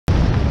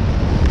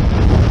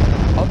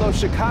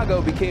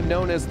Chicago became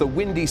known as the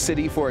Windy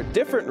City for a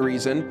different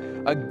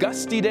reason, a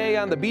gusty day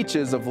on the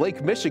beaches of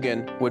Lake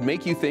Michigan would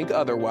make you think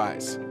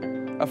otherwise.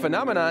 A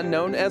phenomenon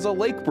known as a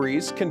lake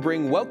breeze can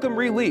bring welcome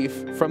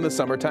relief from the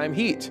summertime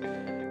heat,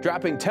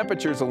 dropping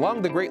temperatures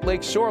along the Great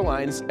Lakes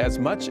shorelines as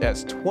much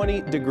as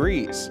 20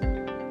 degrees.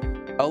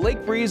 A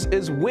lake breeze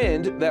is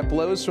wind that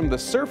blows from the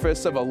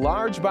surface of a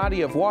large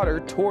body of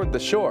water toward the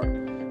shore,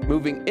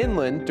 moving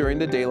inland during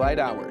the daylight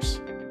hours.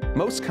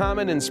 Most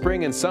common in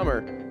spring and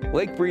summer,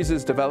 lake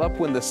breezes develop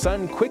when the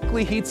sun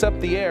quickly heats up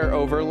the air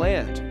over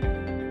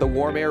land. The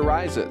warm air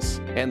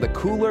rises, and the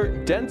cooler,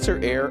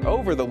 denser air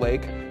over the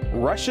lake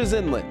rushes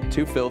inland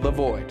to fill the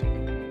void.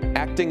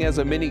 Acting as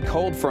a mini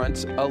cold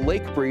front, a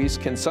lake breeze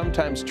can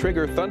sometimes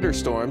trigger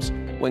thunderstorms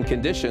when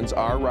conditions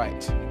are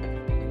right.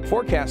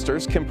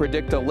 Forecasters can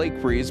predict a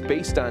lake breeze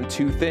based on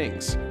two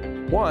things.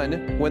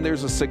 One, when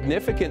there's a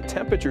significant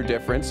temperature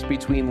difference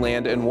between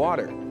land and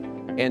water.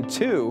 And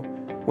two,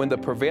 when the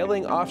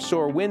prevailing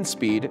offshore wind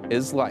speed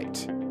is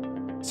light.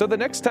 So the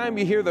next time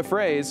you hear the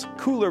phrase,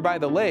 cooler by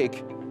the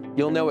lake,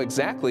 you'll know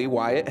exactly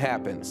why it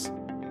happens.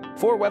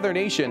 For Weather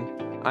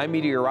Nation, I'm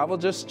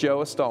Meteorologist Joe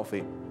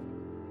Astolfi.